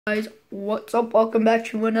Guys, what's up? Welcome back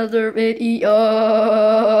to another video.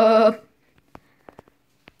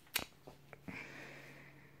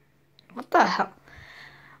 What the hell?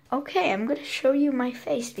 Okay, I'm gonna show you my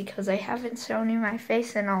face because I haven't shown you my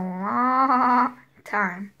face in a long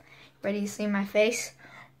time. Ready to see my face?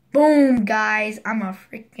 Boom, guys, I'm a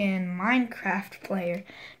freaking Minecraft player.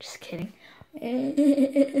 Just kidding.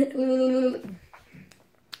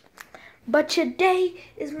 But today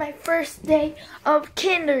is my first day of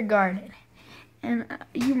kindergarten. And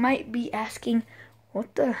you might be asking,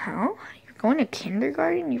 what the hell? You're going to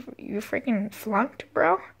kindergarten? You freaking flunked,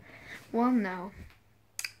 bro? Well, no.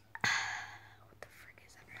 What the frick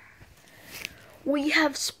is that? We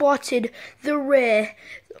have spotted the rare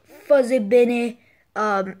Fuzzy Bunny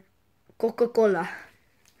Coca-Cola.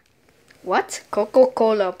 What?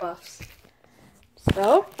 Coca-Cola puffs.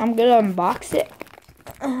 So, I'm gonna unbox it.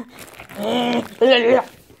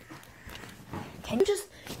 Can you just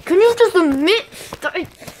admit that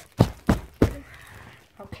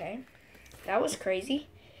Okay, that was crazy.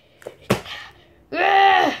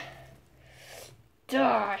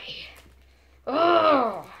 Die.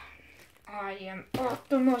 Oh, I am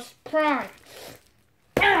Optimus Prime.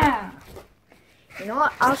 You know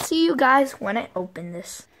what? I'll see you guys when I open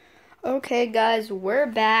this. Okay, guys, we're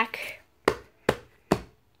back.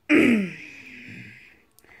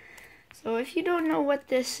 So if you don't know what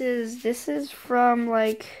this is from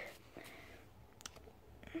like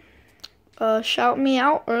Shout Me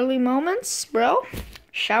Out Early Moments, bro.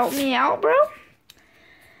 Shout Me Out, bro.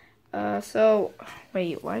 So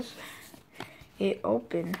wait, why is it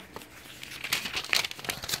open?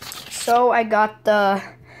 So I got the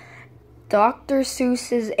Dr.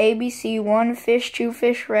 Seuss's ABC 1 fish, 2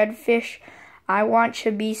 fish, red fish. I want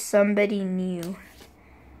to be somebody new.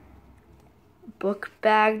 Book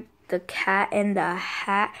bag. The Cat in the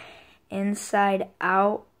Hat, Inside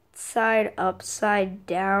Outside, Upside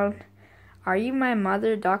Down. Are You My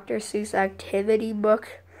Mother? Dr. Seuss activity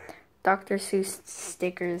book. Dr. Seuss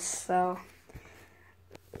stickers. So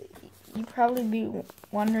you'd probably be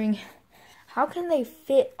wondering, how can they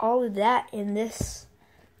fit all of that in this?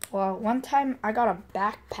 Well, one time I got a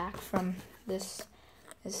backpack from this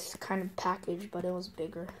kind of package, but it was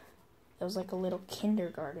bigger. It was like a little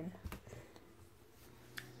kindergarten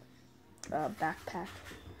backpack.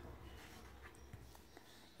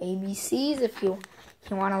 ABCs, if you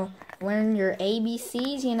want to learn your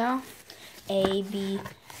ABCs, you know. A, B,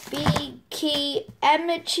 B, key,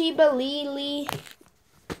 Emichi, Balili.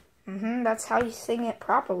 That's how you sing it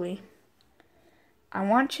properly. I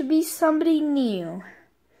want to be somebody new.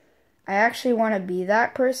 I actually want to be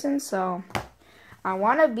that person, so I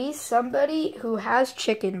want to be somebody who has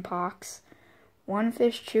chicken pox. 1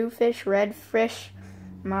 fish, 2 fish, red fish.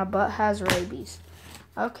 My butt has rabies.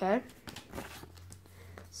 Okay.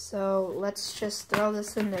 So let's just throw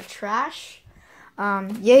this in the trash.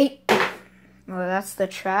 Yay. Well, that's the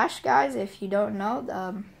trash, guys. If you don't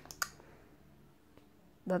know,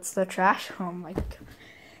 that's the trash. Oh my God.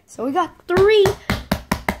 So we got 3.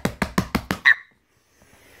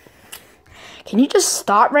 Can you just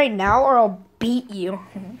stop right now or I'll beat you?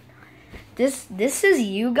 This is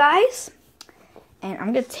you guys. And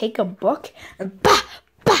I'm gonna take a book and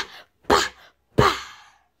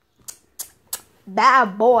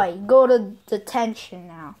bad boy, go to detention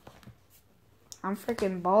now. I'm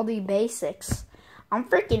freaking Baldi Basics. I'm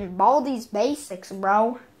freaking Baldi's Basics,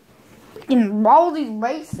 bro. Freaking Baldi's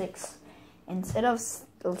Basics. Instead of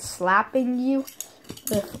slapping you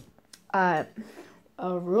with a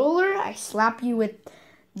ruler, I slap you with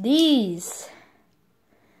these.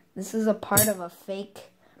 This is a part of a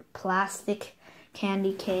fake plastic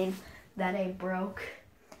candy cane that I broke.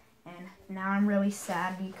 And now I'm really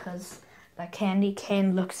sad because the candy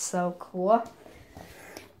cane looks so cool.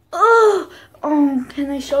 Oh, can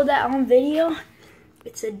I show that on video?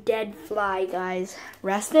 It's a dead fly, guys.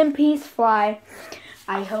 Rest in peace, fly.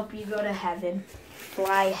 I hope you go to heaven.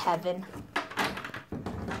 Fly heaven.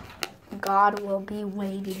 God will be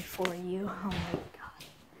waiting for you. Oh my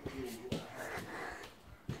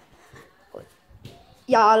God.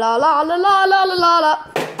 Ya la la la la la la la.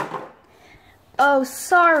 Oh,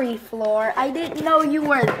 sorry, Floor. I didn't know you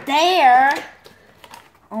were there.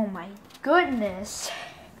 Oh, my goodness.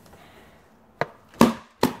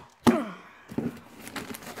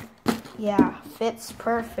 Yeah, fits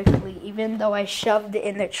perfectly, even though I shoved it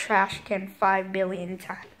in the trash can 5 billion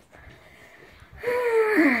times.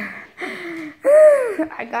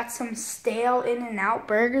 I got some stale In-N-Out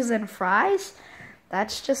burgers and fries.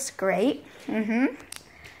 That's just great.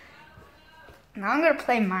 Now I'm going to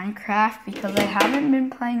play Minecraft because I haven't been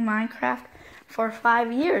playing Minecraft for 5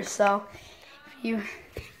 years. So if you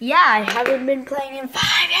Yeah, I haven't been playing in 5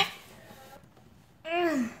 yet.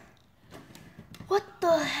 What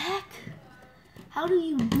the heck? How do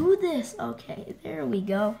you do this? Okay, there we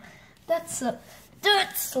go. That's a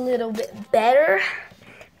little bit better.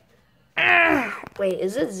 Wait,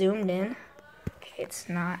 is it zoomed in? Okay, it's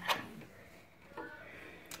not.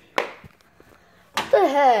 What the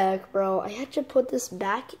heck, bro? I had to put this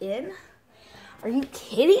back in? Are you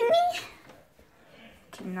kidding me?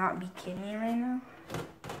 Cannot be kidding me right now.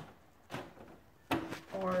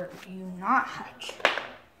 Or do you not have to?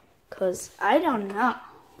 Because I don't know.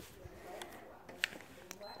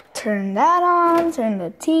 Turn that on, turn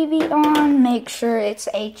the TV on, make sure it's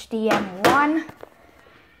HDMI.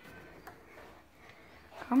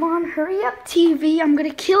 Come on, hurry up, TV. I'm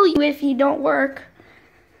gonna kill you if you don't work.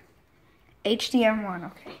 HDMI,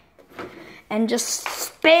 okay. And just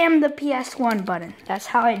spam the PS1 button. That's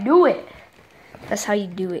how I do it. That's how you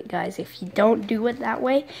do it, guys. If you don't do it that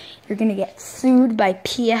way, you're gonna get sued by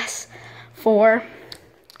PS4,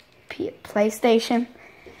 PlayStation,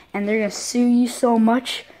 and they're gonna sue you so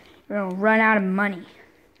much, you're gonna run out of money.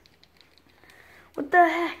 What the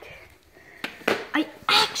heck? I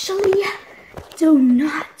actually do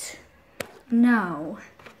not know.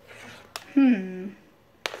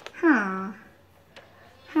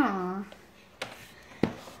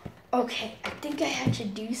 Okay, I think I had to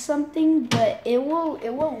do something, but it will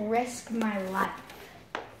risk my life.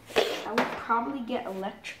 I will probably get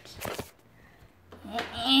electrocuted.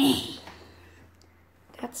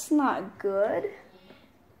 That's not good.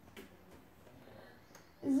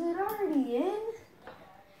 Is it already in?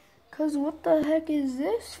 Cause what the heck is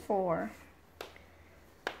this for?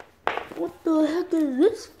 What the heck is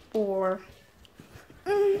this for?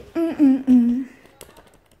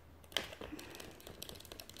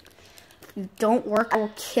 You don't work, I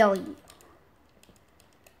will kill you.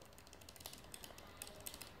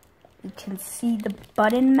 You can see the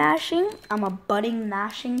button mashing. I'm a button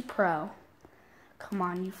mashing pro. Come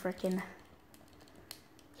on, you frickin'.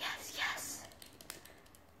 Yes, yes.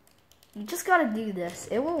 You just gotta do this.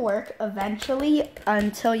 It will work eventually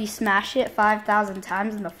until you smash it 5,000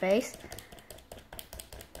 times in the face.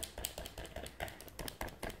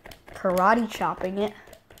 Karate chopping it.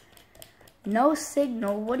 No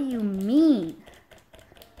signal, what do you mean?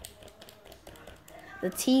 The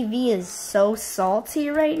TV is so salty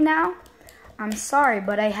right now. I'm sorry,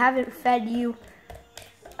 but I haven't fed you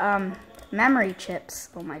memory chips.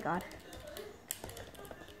 Oh my god.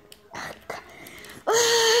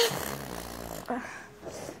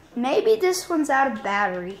 Maybe this one's out of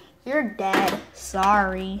battery. You're dead.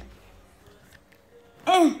 Sorry.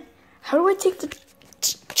 How do I take the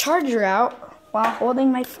charger out while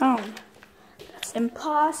holding my phone? That's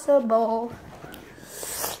impossible.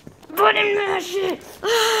 Button mash it.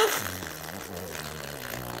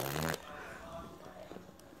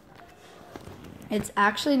 It's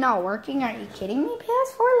actually not working. Are you kidding me,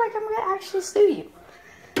 PS4? Like, I'm gonna actually sue you.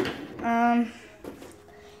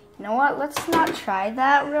 You know what? Let's not try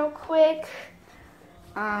that real quick.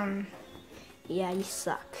 Yeah, you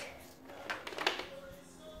suck.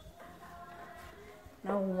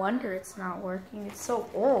 No wonder it's not working. It's so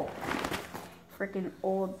old. Freaking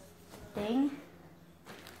old thing.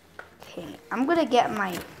 Okay, I'm gonna get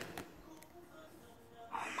my...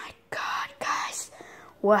 Oh my god, guys.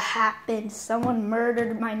 What happened? Someone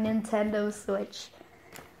murdered my Nintendo Switch.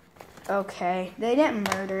 Okay, they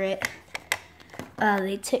didn't murder it.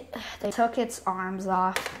 They took its arms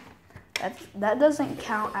off. That doesn't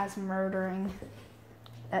count as murdering.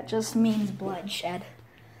 That just means bloodshed.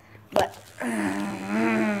 But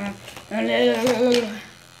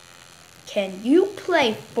can you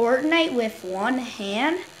play Fortnite with one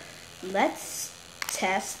hand? Let's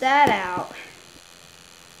test that out.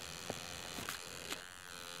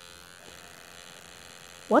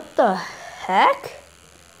 What the heck?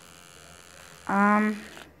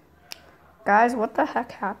 Guys, what the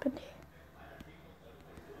heck happened?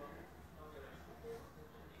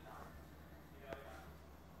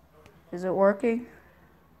 Is it working?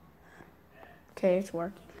 Okay, it's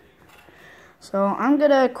working. So I'm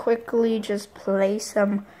gonna quickly just play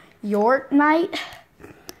some Fortnite.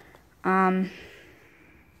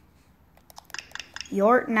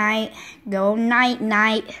 Fortnite, go night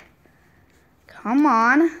night. Come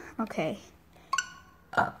on. Okay.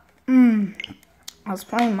 I was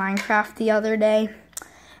playing Minecraft the other day,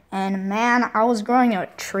 and man, I was growing a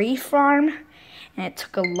tree farm, and it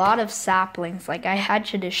took a lot of saplings. Like, I had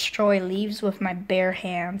to destroy leaves with my bare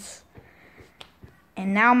hands.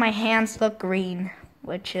 And now my hands look green,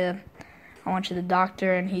 which I went to the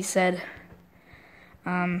doctor, and he said,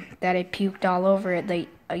 that I puked all over it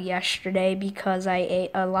yesterday because I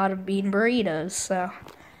ate a lot of bean burritos. So,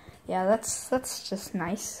 yeah, that's just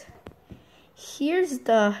nice. Here's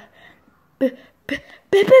the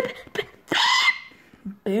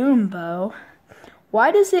boom bow.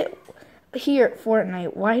 Why does it here at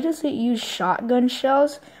Fortnite? Why does it use shotgun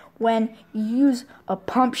shells when you use a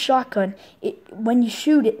pump shotgun? When you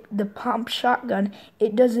shoot it, the pump shotgun,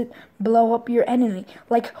 it doesn't blow up your enemy.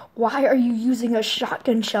 Like, why are you using a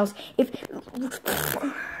shotgun shells?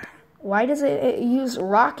 Why does it use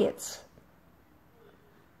rockets?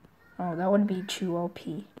 Oh, that would be too OP.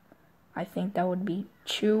 I think that would be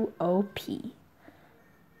too OP.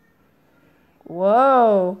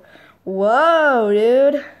 Whoa. Whoa,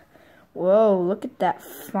 dude. Whoa, look at that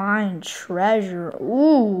fine treasure.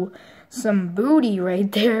 Ooh, some booty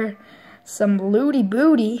right there. Some looty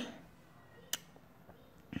booty.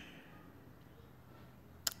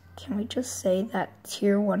 Can we just say that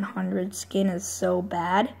tier 100 skin is so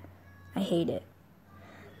bad? I hate it.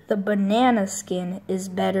 The banana skin is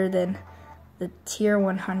better than the tier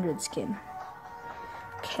 100 skin.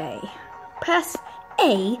 Okay. Press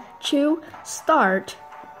A to start.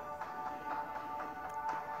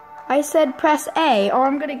 I said press A or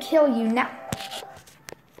I'm gonna kill you now.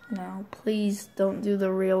 No, please don't do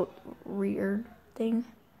the real weird thing.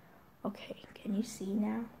 Okay, can you see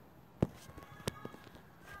now?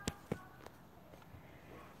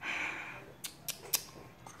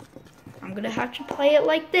 I'm gonna have to play it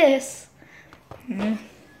like this. I'm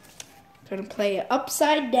gonna play it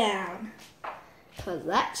upside down. Cause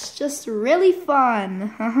that's just really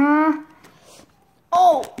fun.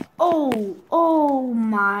 Oh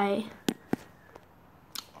my.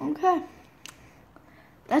 Okay.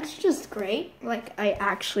 That's just great. Like, I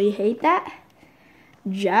actually hate that.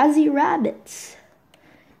 Jazzy rabbits.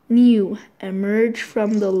 New, emerge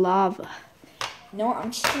from the lava. No,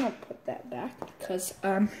 I'm just gonna put that back because,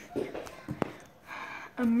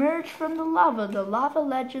 emerge from the lava. The Lava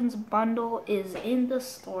Legends bundle is in the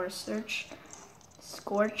store. Scorch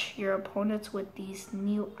your opponents with these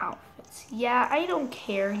new outfits. Yeah, I don't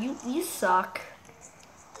care. You suck.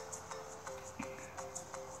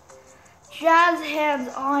 Jazz hands.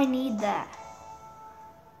 Oh, I need that.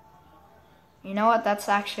 You know what? That's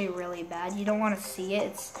actually really bad. You don't want to see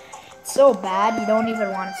it. It's so bad. You don't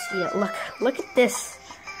even want to see it. Look at this.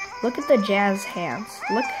 Look at the Jazz hands.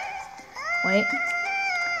 Wait.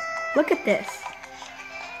 Look at this.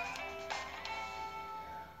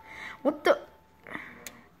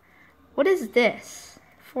 What is this?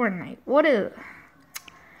 Fortnite.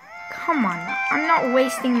 Come on now. I'm not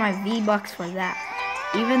wasting my V-Bucks for that.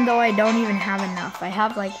 Even though I don't even have enough. I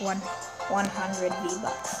have like 100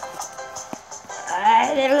 V-Bucks.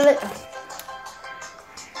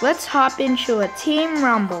 Let's hop into a Team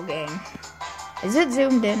Rumble game. Is it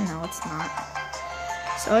zoomed in? No, it's not.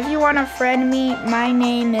 So if you want to friend me, my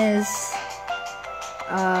name is,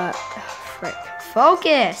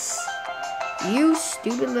 Focus! You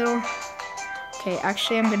stupid little... Okay,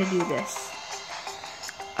 actually I'm gonna do this.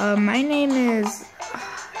 My name is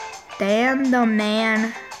Dan the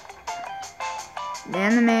Man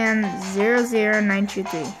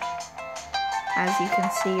 00923. As you can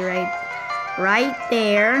see right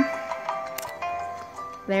there.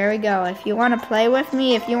 There we go. If you want to play with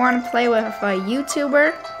me, if you want to play with a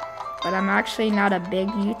YouTuber, but I'm actually not a big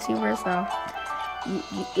YouTuber, so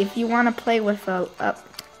if you want to play with a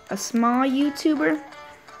small YouTuber,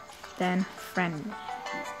 then friend me.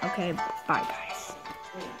 Okay, bye guys.